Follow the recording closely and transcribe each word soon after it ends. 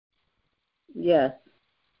Yes.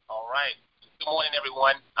 All right. Good morning,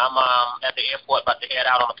 everyone. I'm at the airport about to head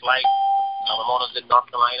out on a flight. Ramona's in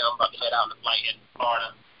North Carolina. I'm about to head out on a flight in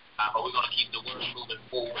Florida. But we're going to keep the word moving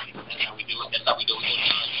forward. That's how we do it. That's how we do it.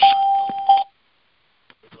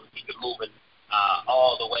 We're going to keep it moving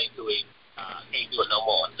all the way to it. Can't do it no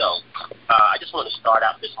more. So I just want to start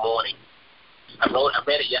out this morning. I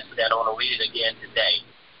read it yesterday. I don't want to read it again today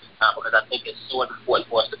because I think it's so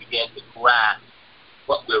important for us to begin to grasp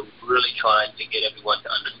what we're really trying to get everyone to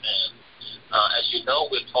understand. As you know,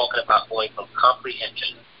 we're talking about going from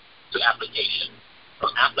comprehension to application,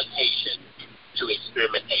 from application to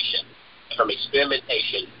experimentation, and from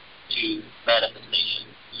experimentation to manifestation.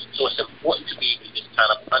 So it's important to be able to just kind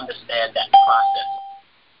of understand that process.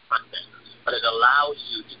 But it allows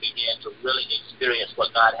you to begin to really experience what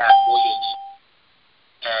God has for you.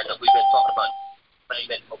 And we've been talking about proclaim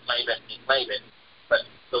it, and claim it. But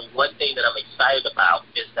the one thing that I'm excited about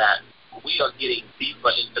is that we are getting deeper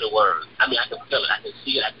into the Word. I mean, I can feel it. I can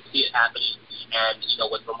see it. I can see it happening. And,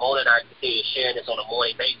 with Ramona and I continue sharing this on a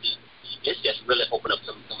morning basis, it's just really opened up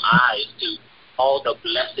some eyes to all the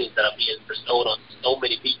blessings that are being bestowed on so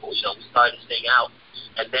many people. We started this thing out,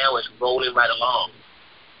 and now it's rolling right along.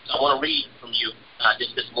 So I want to read from you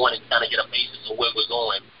just this morning to kind of get a basis of where we're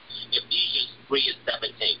going. Ephesians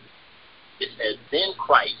 3:17. It says, "Then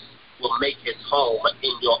Christ will make his home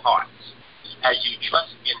in your hearts as you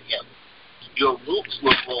trust in him. Your roots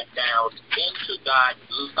will grow down into God's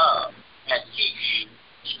love and keep you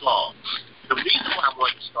strong." The reason why I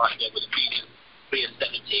wanted to start there with Ephesians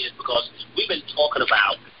 3:17 is because we've been talking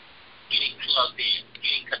about getting plugged in,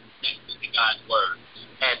 getting connected to God's Word.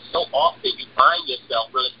 And so often you find yourself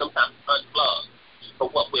really sometimes unplugged.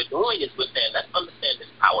 But what we're doing is we're saying, let's understand this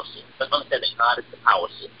power source. Let's understand that God is the power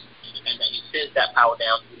source. And that he sends that power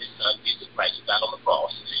down through his Son, Jesus Christ, who died on the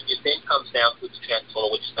cross. It then comes down through the transformer,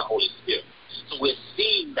 which is the Holy Spirit. So we're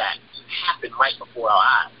seeing that happen right before our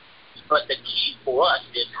eyes. But the key for us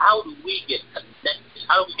is how do we get connected?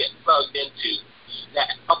 How do we get plugged into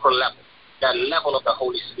that upper level, that level of the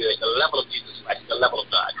Holy Spirit, the level of Jesus Christ, the level of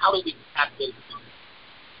God? How do we tap into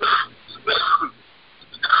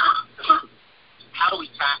how do we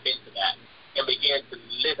tap into that and begin to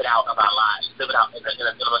live it out of our lives, live it out on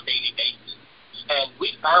a daily basis? And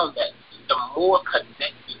we found that the more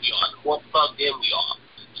connected we are, the more plugged in we are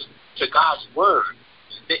to God's Word,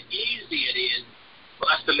 the easier it is for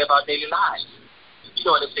us to live our daily lives.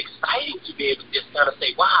 And it's exciting to be able to just kind of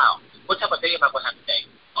say, wow, what type of day am I going to have today?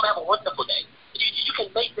 I'm going to have a wonderful day. You can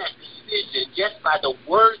make that decision just by the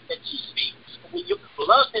words that you speak. When you're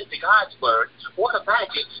plugged into God's Word,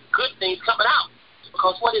 automatically good things coming out.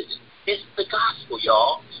 Because what is it? It's the gospel,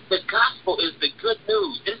 y'all. The gospel is the good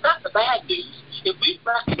news. It's not the bad news. If we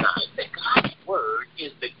recognize that God's Word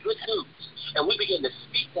is the good news, and we begin to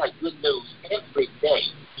speak that good news every day,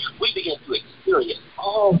 we begin to experience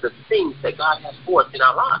all the things that God has for us in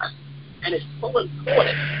our lives. And it's so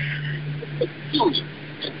important to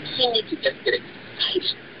continue to just get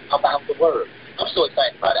excited about the Word. I'm so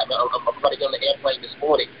excited about it. I'm going to get on the airplane this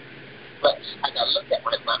morning, but I got to look at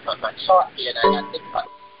my chart here, and I think about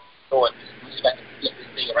going, see if I can flip this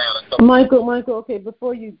thing around. Michael, okay,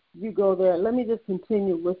 before you go there, let me just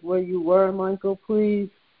continue with where you were, Michael, please,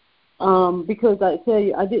 because I tell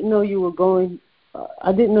you, I didn't know you were going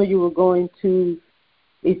to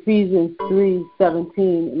Ephesians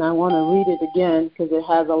 3:17, and I want to read it again because it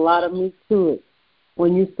has a lot of meat to it.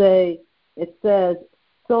 When you say, it says,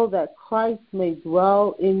 so that Christ may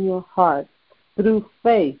dwell in your heart through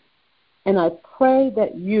faith. And I pray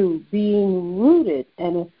that you, being rooted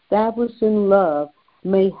and established in love,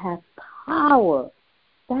 may have power.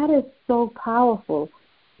 That is so powerful.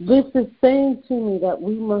 This is saying to me that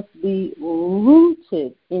we must be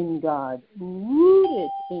rooted in God.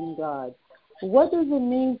 Rooted in God. What does it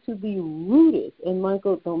mean to be rooted? And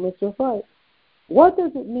Michael, don't miss your flight. What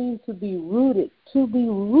does it mean to be rooted? To be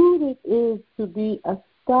rooted is to be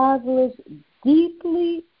established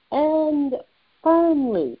deeply and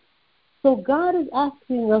firmly. So God is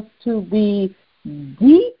asking us to be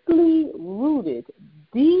deeply rooted,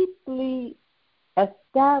 deeply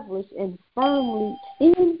established and firmly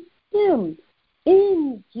in Him,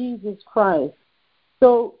 in Jesus Christ.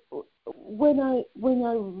 So when I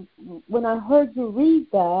heard you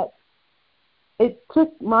read that, it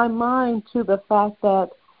took my mind to the fact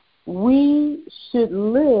that we should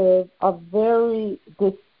live a very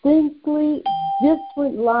distinctly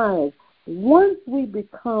different lives. Once we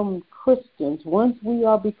become Christians, once we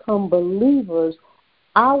are become believers,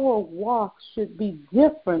 our walk should be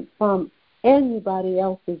different from anybody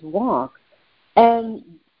else's walk. And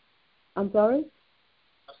I'm sorry?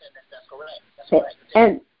 That's correct. That's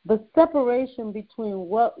correct. the separation between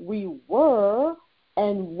what we were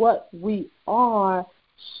and what we are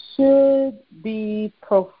should be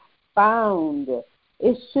profound.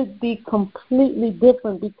 It should be completely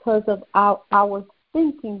different because of our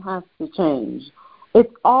thinking has to change.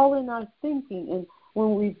 It's all in our thinking. And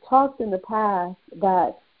when we've talked in the past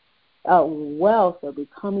that wealth or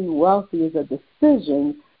becoming wealthy is a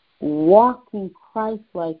decision, walking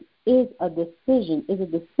Christ-like is a decision. It's a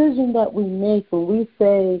decision that we make when we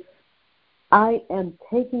say, I am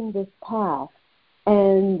taking this path,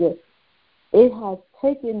 and it has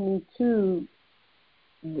taken me to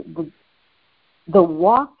the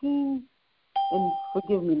walking, and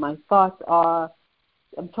forgive me, my thoughts are,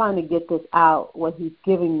 I'm trying to get this out, what he's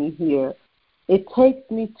giving me here. It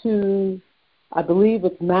takes me to, I believe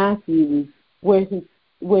it's Matthew,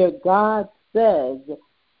 where God says,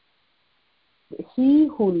 he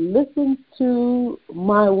who listens to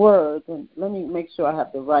my words, and let me make sure I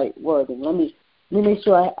have the right wording. Let me make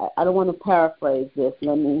sure I don't want to paraphrase this.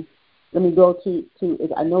 Let me go to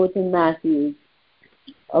I know it's in Matthew.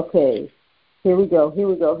 Okay, here we go.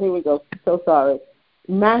 So sorry.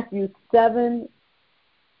 Matthew 7:24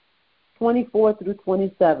 through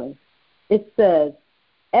 27. It says,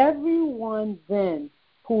 everyone then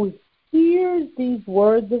who hears these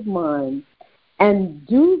words of mine and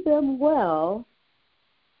do them well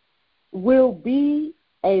will be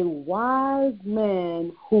a wise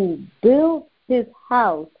man who built his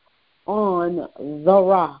house on the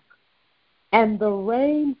rock. And the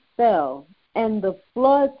rain fell, and the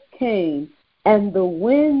floods came, and the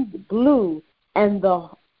wind blew, and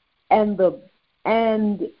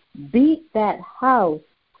beat that house,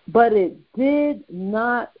 but it did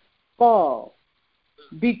not fall,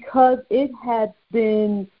 because it had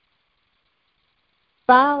been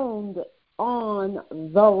found on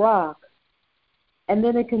the rock. And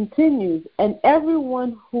then it continues, and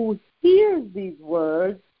everyone who hears these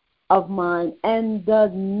words of mine and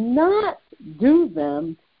does not do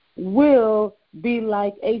them will be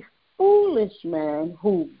like a foolish man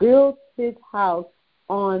who built his house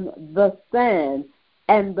on the sand,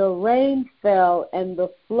 and the rain fell, and the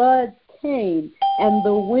flood came, and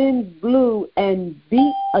the wind blew and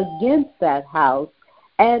beat against that house,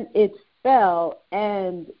 and it fell,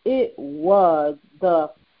 and it was the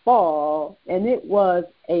fall, and it was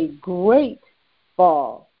a great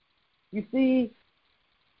fall. You see,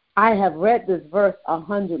 I have read this verse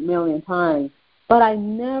 100 million times, but I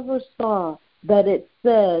never saw that it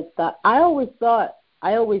said that. I always said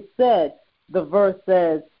the verse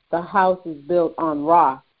says the house is built on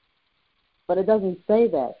rock, but it doesn't say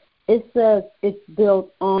that. It says it's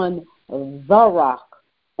built on the rock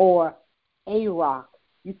or a rock.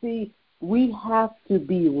 You see, we have to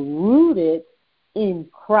be rooted in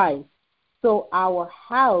Christ. So our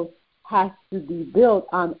house has to be built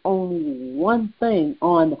on only one thing,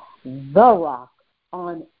 on the rock,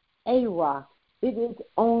 on a rock. It is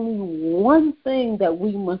only one thing that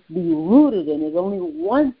we must be rooted in. It's only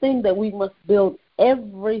one thing that we must build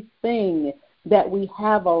everything that we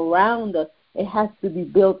have around us. It has to be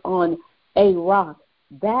built on a rock.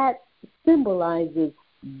 That symbolizes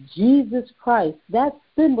Jesus Christ. That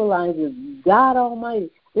symbolizes God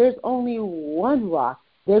Almighty. There's only one rock.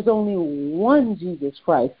 There's only one Jesus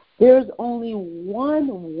Christ. There's only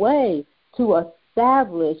one way to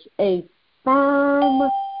establish a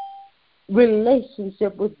firm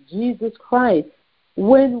relationship with Jesus Christ.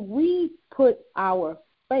 When we put our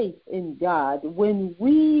faith in God, when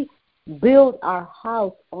we build our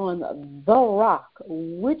house on the rock,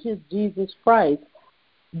 which is Jesus Christ,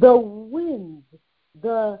 the winds,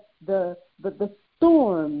 the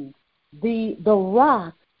storms, the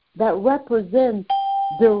rock that represents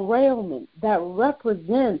derailment, that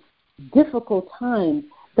represents difficult times,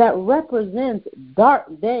 that represents dark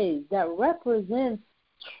days, that represents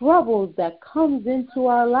troubles that comes into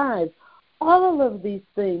our lives. All of these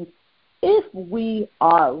things, if we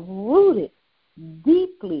are rooted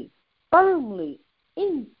deeply, firmly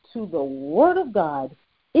into the Word of God,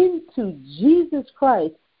 into Jesus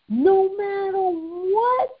Christ, no matter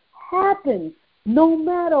what happens, no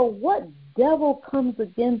matter what devil comes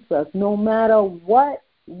against us, no matter what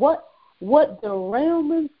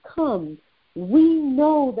derailments come, we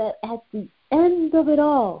know that at the end of it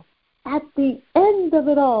all,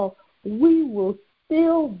 we will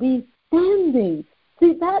still be standing.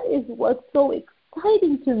 See, that is what's so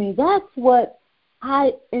exciting to me. That's what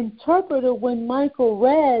I interpreted when Michael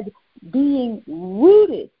read being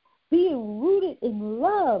rooted in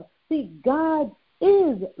love. See, God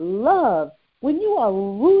is love. When you are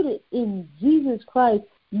rooted in Jesus Christ,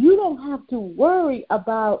 you don't have to worry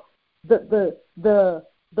about the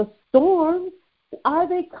storms. Are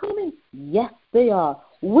they coming? Yes, they are.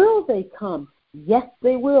 Will they come? Yes,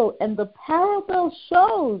 they will. And this parable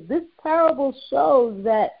shows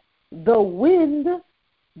that the wind,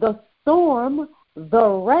 the storm, the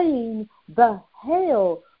rain, the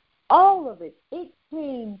hail, all of it, it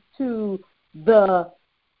came to the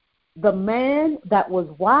man that was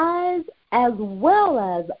wise as well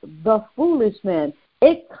as the foolish man.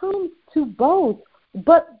 It comes to both.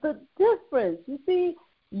 But the difference, you see,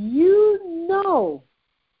 you know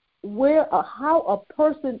how a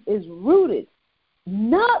person is rooted,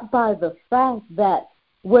 not by the fact that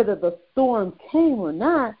whether the storm came or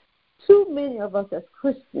not. Too many of us as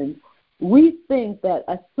Christians, we think that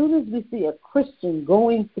as soon as we see a Christian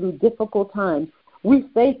going through difficult times, we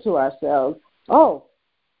say to ourselves, oh,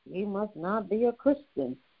 he must not be a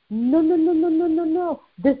Christian. No.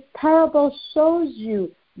 This parable shows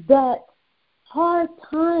you that hard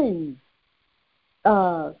times,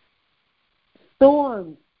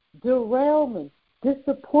 storms, derailments,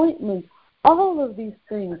 disappointments, all of these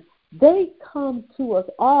things, they come to us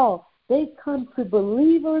all. They come to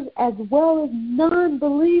believers as well as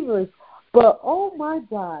non-believers. But, oh my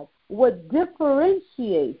God, what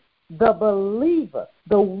differentiates the believer,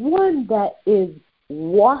 the one that is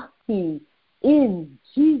walking in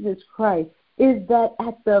Jesus Christ, is that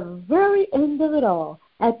at the very end of it all,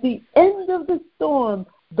 at the end of the storm,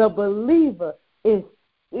 the believer is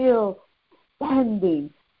still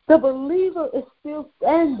standing. The believer is still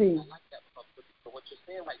standing. I like that. But what you're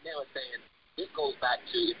saying right now is saying, this goes back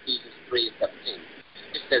to Ephesians 3:17.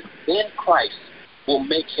 It says, then Christ will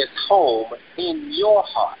make his home in your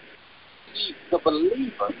heart. See, the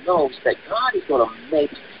believer knows that God is going to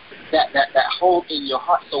make that home in your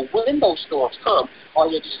heart. So when those storms come,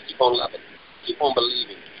 all you do is keep on loving, keep on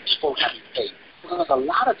believing, keep on having faith. Because a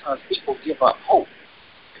lot of times people give up hope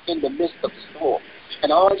in the midst of the storm.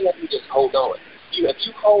 And all you have to do is hold on. If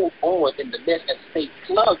you hold on in the midst and stay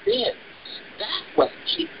plugged in, that's what's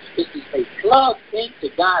key, is to stay plugged into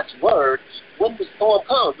God's word when the storm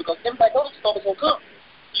comes. Because everybody knows the storm is going to come.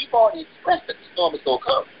 You've already expressed that the storm is going to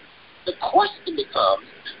come. The question becomes,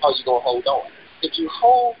 are you going to hold on? If you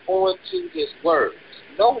hold on to his word,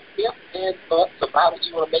 no ifs and buts about it,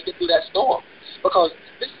 you're going to make it through that storm. Because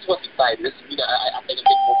this is what's exciting. This is, I think I'm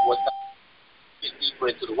getting more time, get deeper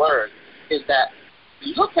into the word, is that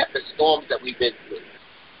look at the storms that we've been through.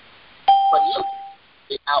 But look at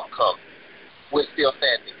the outcome. We're still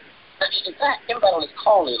standing. In fact, everybody on this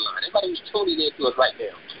calling line, everybody who's tuning in to us right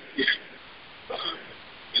now, you're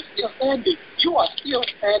still standing. You are still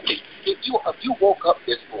standing. If you woke up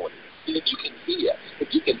this morning, and if you can hear,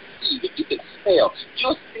 if you can see, if you can smell,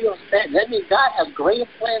 you're still standing. That means God has greater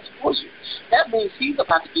plans for you. That means he's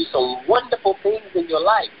about to do some wonderful things in your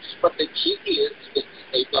life. But the key is to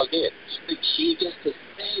stay plugged in. The key is to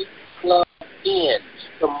stay plugged in.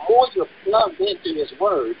 The more you're plugged into his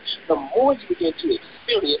word, the more you begin to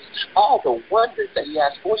experience all the wonders that he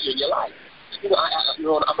has for you in your life. I'm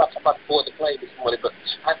not about to board the plane this morning, but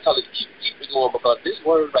I tell you, keep it going, because this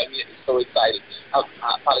word right here is so exciting. I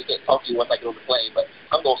probably can't talk to you once I get on the plane, but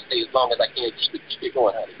I'm going to stay as long as I can. Keep it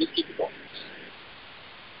going, honey. Just keep it going.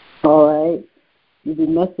 All right. You've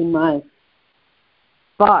been messing my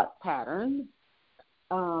thought pattern.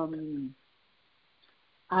 I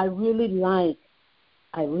really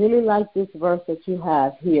like this verse that you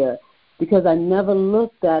have here, because I never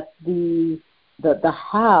looked at the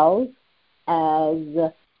house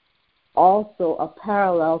as also a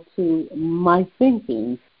parallel to my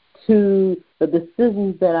thinking, to the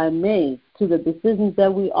decisions that I make, to the decisions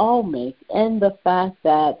that we all make, and the fact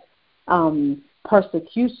that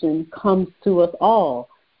persecution comes to us all.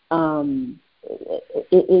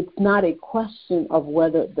 It's not a question of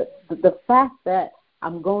whether the fact that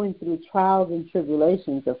I'm going through trials and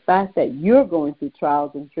tribulations, the fact that you're going through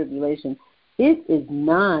trials and tribulations, it is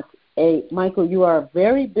not Michael, you are a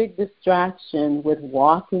very big distraction with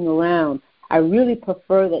walking around. I really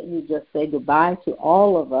prefer that you just say goodbye to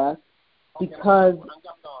all of us, because I'm gone.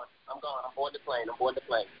 I'm boarding the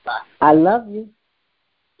plane. Bye. I love you.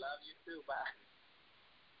 Love you too. Bye.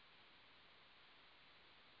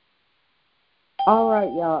 All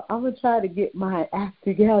right, y'all. I'm going to try to get my act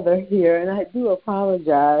together here, and I do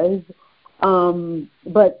apologize.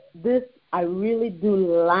 But I really do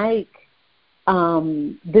like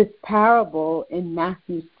this parable in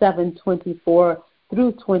Matthew 7:24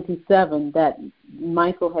 through 27 that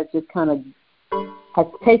Michael has just kind of has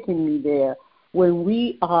taken me there. When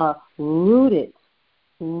we are rooted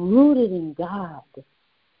in God,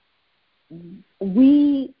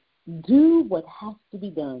 we do what has to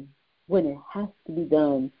be done when it has to be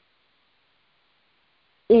done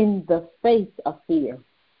in the face of fear.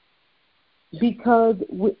 because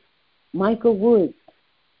Michael Woods,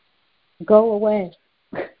 go away.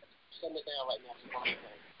 Shut it down right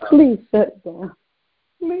now. Please shut it down.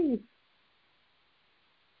 Please.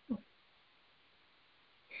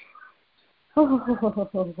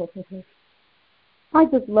 I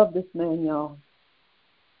just love this man, y'all.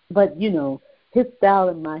 But, his style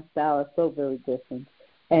and my style are so very different.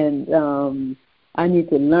 And I need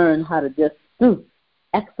to learn how to just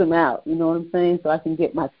X them out, you know what I'm saying, so I can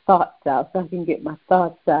get my thoughts out,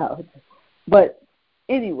 But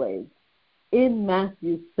anyways, in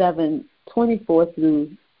Matthew 7:24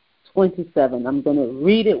 through 27, I'm going to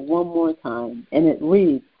read it one more time, and it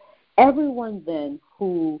reads, "Everyone then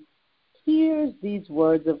who hears these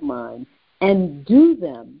words of mine and do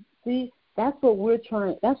them," see, that's what we're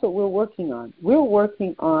working on. We're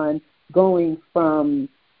working on going from,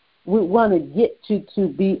 we want to get to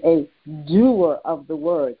be a doer of the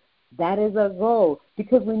word. That is our goal.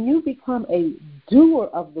 Because when you become a doer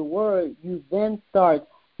of the word, you then start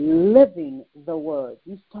living the word.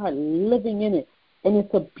 You start living in it. And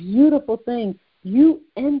it's a beautiful thing. You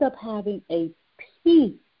end up having a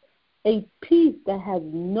peace that has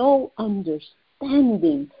no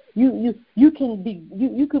understanding. You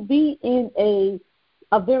could be in a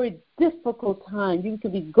very difficult time. You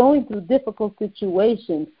could be going through difficult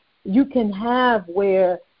situations. You can have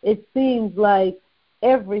where it seems like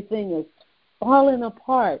everything is falling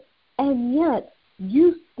apart, and yet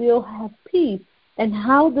you still have peace. And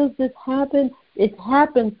how does this happen? It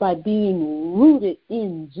happens by being rooted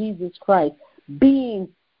in Jesus Christ, being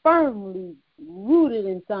firmly rooted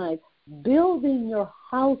inside, building your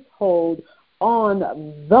household on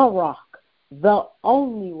the rock, the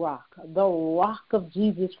only rock, the rock of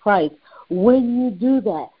Jesus Christ. When you do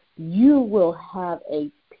that, you will have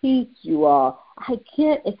a peace, you all. I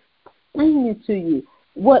can't explain it to you.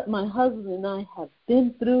 What my husband and I have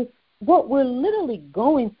been through, what we're literally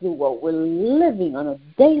going through, what we're living on a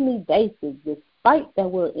daily basis, this fight that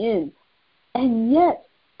we're in. And yet,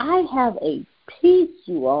 I have a peace,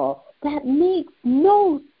 you all, that makes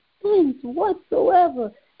no sense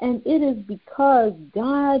whatsoever. And it is because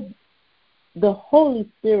God, the Holy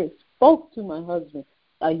Spirit, spoke to my husband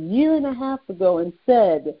a year and a half ago and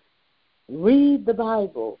said, read the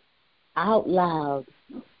Bible out loud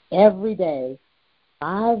every day,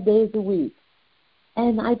 5 days a week.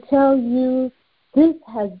 And I tell you, this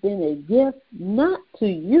has been a gift not to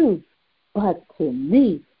you, but to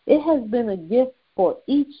me. It has been a gift for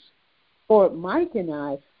Mike and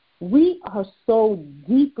I. We are so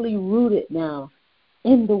deeply rooted now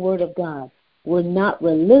in the Word of God. We're not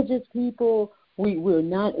religious people. We're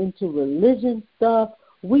not into religion stuff.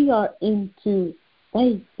 We are into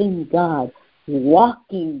faith in God,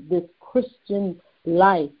 walking this Christian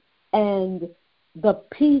life, and the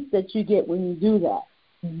peace that you get when you do that,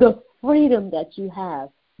 the freedom that you have.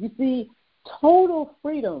 You see, total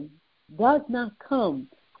freedom does not come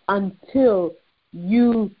until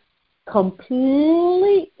you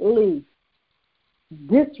completely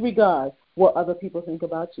disregard what other people think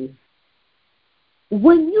about you.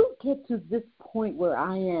 When you get to this point where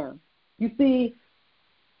I am, you see,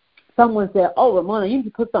 someone said, oh, Ramona, you need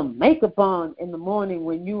to put some makeup on in the morning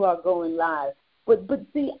when you are going live. But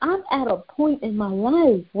see, I'm at a point in my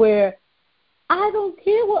life where I don't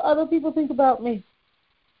care what other people think about me.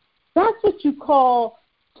 That's what you call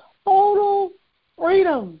total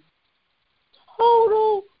freedom.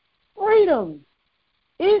 Total freedom.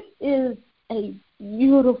 It is a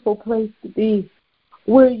beautiful place to be,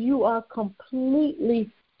 where you are completely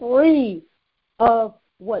free of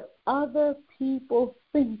what other people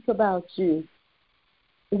think about you.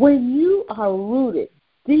 When you are rooted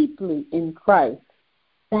deeply in Christ,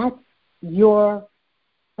 that's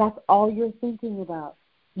all you're thinking about.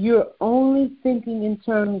 You're only thinking in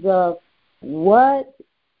terms of, what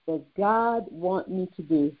does God want me to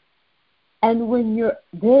do? And when you're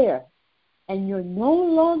there and you're no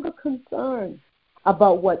longer concerned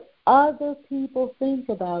about what other people think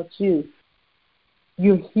about you,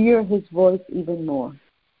 you hear his voice even more.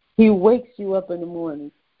 He wakes you up in the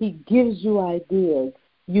morning. He gives you ideas.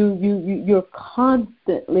 You're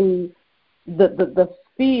constantly, the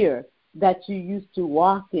sphere that you used to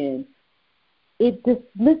walk in, it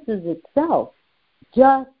dismisses itself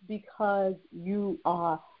just because you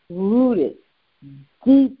are rooted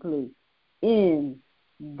deeply in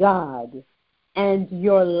God, and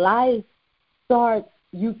your life starts.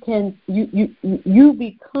 You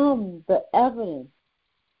become the evidence.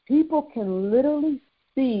 People can literally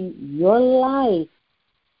see your life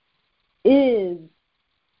is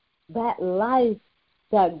that life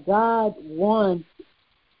that God wants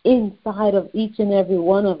inside of each and every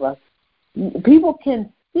one of us. People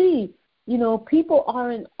can see, people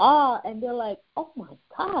are in awe, and they're like, oh, my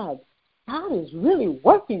God is really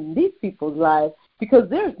working in these people's lives, because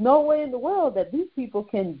there's no way in the world that these people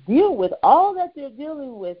can deal with all that they're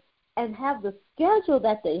dealing with and have the schedule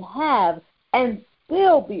that they have and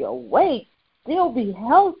still be awake, still be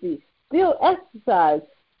healthy, still exercise,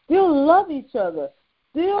 still love each other,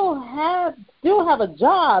 still have a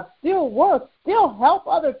job, still work, still help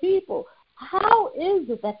other people. How is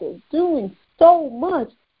it that they're doing so much?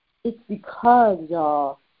 It's because,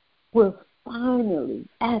 y'all, we're finally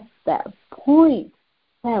at that point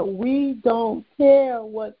that we don't care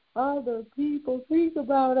what other people think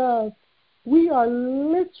about us. We are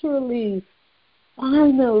literally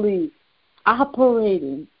finally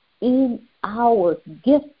operating in our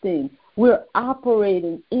gifting. We're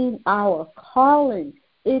operating in our calling.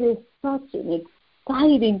 It is such an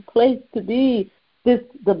exciting place to be. The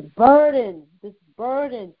burden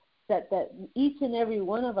that each and every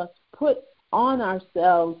one of us put on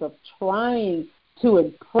ourselves of trying to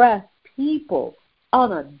impress people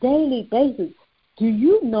on a daily basis. Do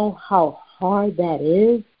you know how hard that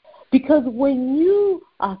is? Because when you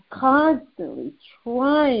are constantly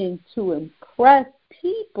trying to impress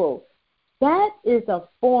people, that is a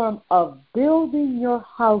form of building your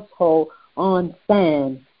household on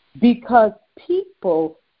sand, because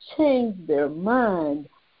people change their mind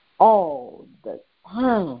all the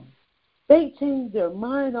time. They change their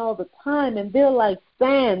mind all the time, and they're like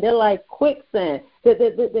sand. They're like quicksand.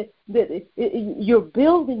 You're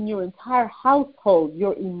building your entire household,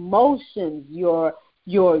 your emotions, your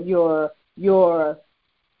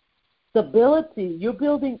stability. You're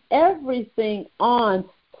building everything on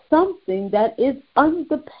something that is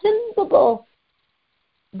undependable.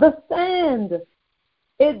 The sand,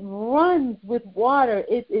 it runs with water.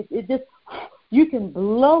 It just, you can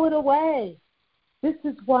blow it away. This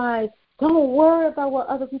is why don't worry about what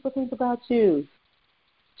other people think about you.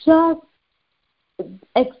 Just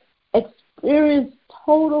experience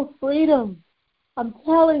total freedom. I'm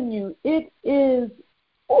telling you, it is,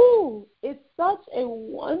 it's such a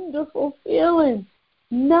wonderful feeling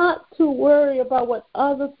not to worry about what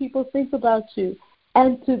other people think about you,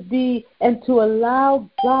 and to allow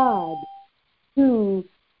God to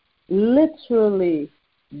literally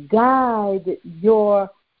guide your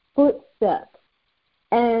footsteps.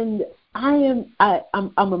 And I'm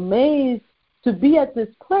amazed to be at this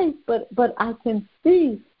place, but I can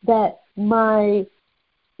see that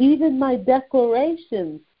even my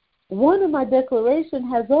declarations, one of my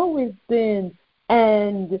declarations has always been,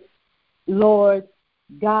 and Lord,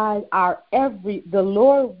 the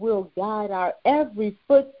Lord will guide our every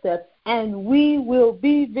footstep, and we will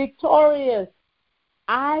be victorious.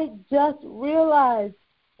 I just realized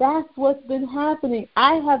that's what's been happening.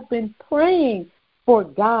 I have been praying for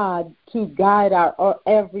God to guide our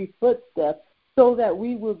every footstep so that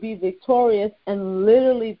we will be victorious, and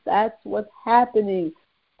literally that's what's happening.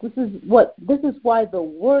 This is why the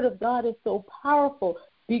Word of God is so powerful,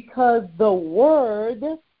 because the Word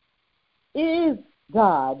is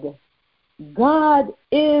God. God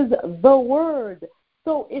is the Word.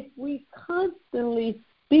 So if we constantly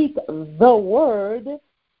speak the Word,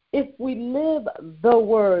 if we live the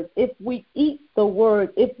Word, if we eat the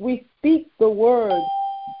Word, if we speak the Word,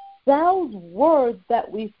 those words that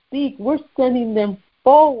we speak, we're sending them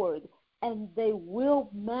forward, and they will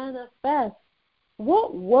manifest.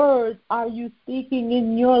 What words are you speaking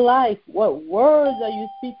in your life? What words are you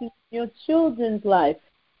speaking in your children's life?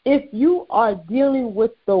 If you are dealing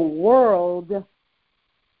with the world,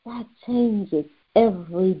 that changes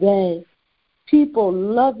every day. People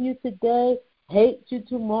love you today, hate you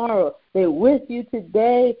tomorrow. They're with you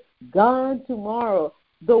today, gone tomorrow.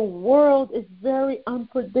 The world is very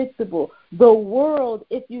unpredictable. The world,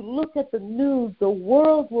 if you look at the news, the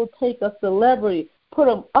world will take a celebrity, put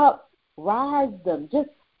them up, rise them, just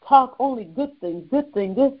talk only good things,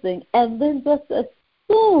 and then just as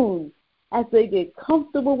soon as they get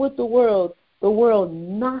comfortable with the world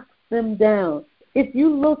knocks them down. If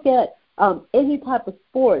you look at any type of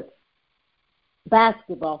sport,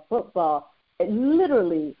 basketball, football,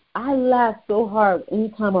 literally, I laugh so hard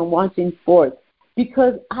anytime I'm watching sports,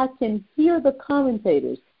 because I can hear the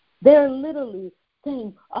commentators. They're literally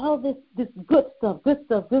saying all this good stuff.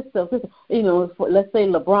 You know, let's say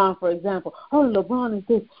LeBron, for example. Oh, LeBron is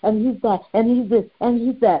this, and he's that, and he's this, and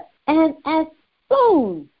he's that. And as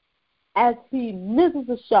soon as he misses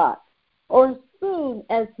a shot, or as soon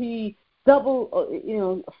as he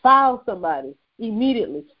fouls somebody,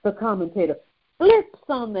 immediately the commentator flips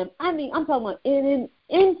on them. I mean, I'm talking about in an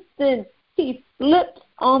instant, he flips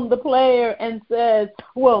on the player and says,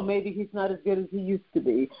 well, maybe he's not as good as he used to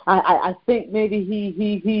be. I think maybe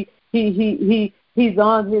He's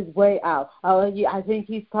on his way out. I think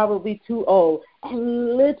he's probably too old.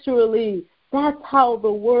 And literally, that's how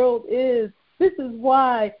the world is. This is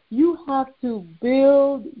why you have to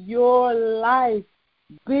build your life,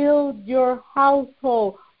 build your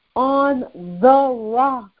household on the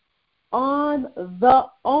rock, on the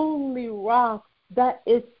only rock that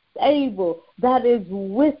is stable, that is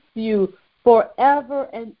with you forever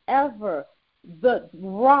and ever. The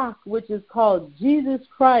rock, which is called Jesus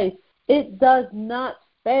Christ, it does not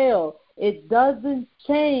fail. It doesn't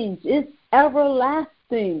change. It's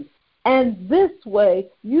everlasting. And this way,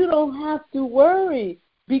 you don't have to worry,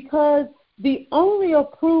 because the only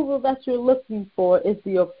approval that you're looking for is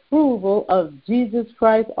the approval of Jesus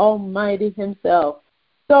Christ Almighty himself.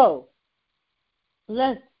 So,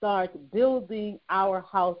 let's start building our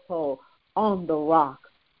household on the rock,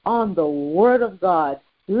 on the Word of God.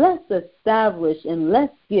 Let's establish and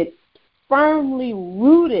let's get firmly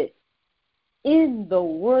rooted in the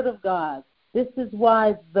Word of God. This is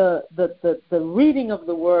why the reading of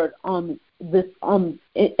the Word on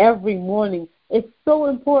every morning is so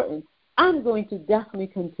important. I'm going to definitely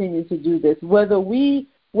continue to do this, whether we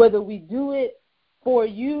do it for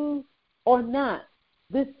you or not.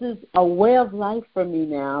 This is a way of life for me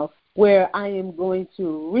now, where I am going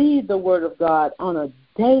to read the Word of God on a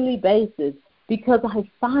daily basis, because I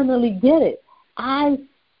finally get it. I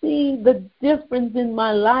see the difference in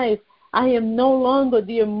my life. I am no longer,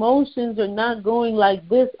 the emotions are not going like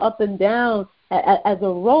this up and down as a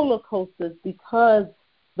roller coaster, because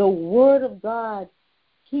the Word of God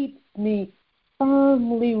keeps me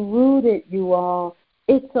firmly rooted, you all.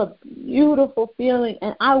 It's a beautiful feeling,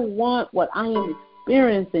 and I want what I am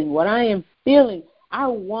experiencing, what I am feeling. I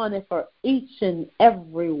want it for each and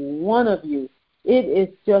every one of you. It is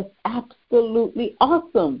just absolutely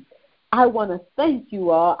awesome. I want to thank you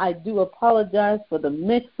all. I do apologize for the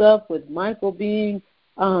mix-up with Michael being,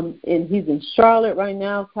 and he's in Charlotte right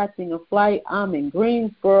now catching a flight. I'm in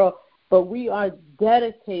Greensboro, but we are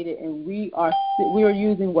dedicated, and we are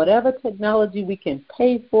using whatever technology we can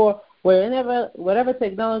pay for, whatever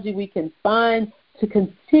technology we can find to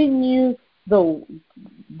continue the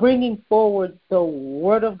bringing forward the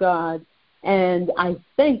Word of God. And I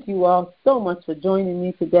thank you all so much for joining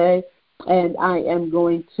me today. And I am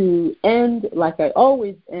going to end, like I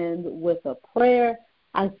always end, with a prayer.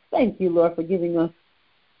 I thank you, Lord, for giving us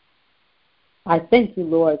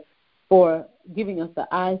the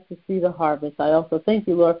eyes to see the harvest. I also thank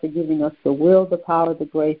you, Lord, for giving us the will, the power, the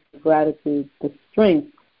grace, the gratitude, the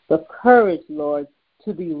strength, the courage, Lord,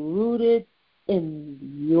 to be rooted in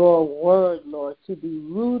your word, Lord, to be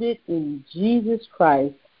rooted in Jesus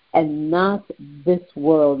Christ and not this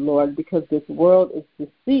world, Lord, because this world is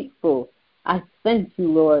deceitful. I thank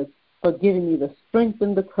you, Lord, for giving me the strength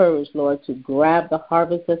and the courage, Lord, to grab the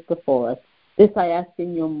harvest that's before us. This I ask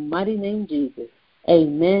in your mighty name, Jesus.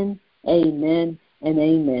 Amen, amen, and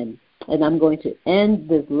amen. And I'm going to end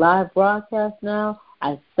this live broadcast now.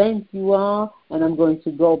 I thank you all, and I'm going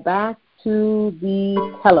to go back to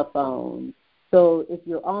the telephone. So if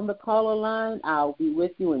you're on the caller line, I'll be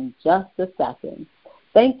with you in just a second.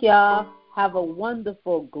 Thank y'all. Have a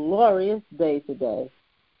wonderful, glorious day today.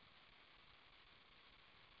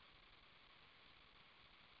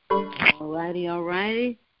 All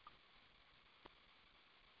righty.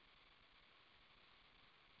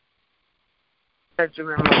 Thank you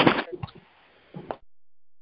very much.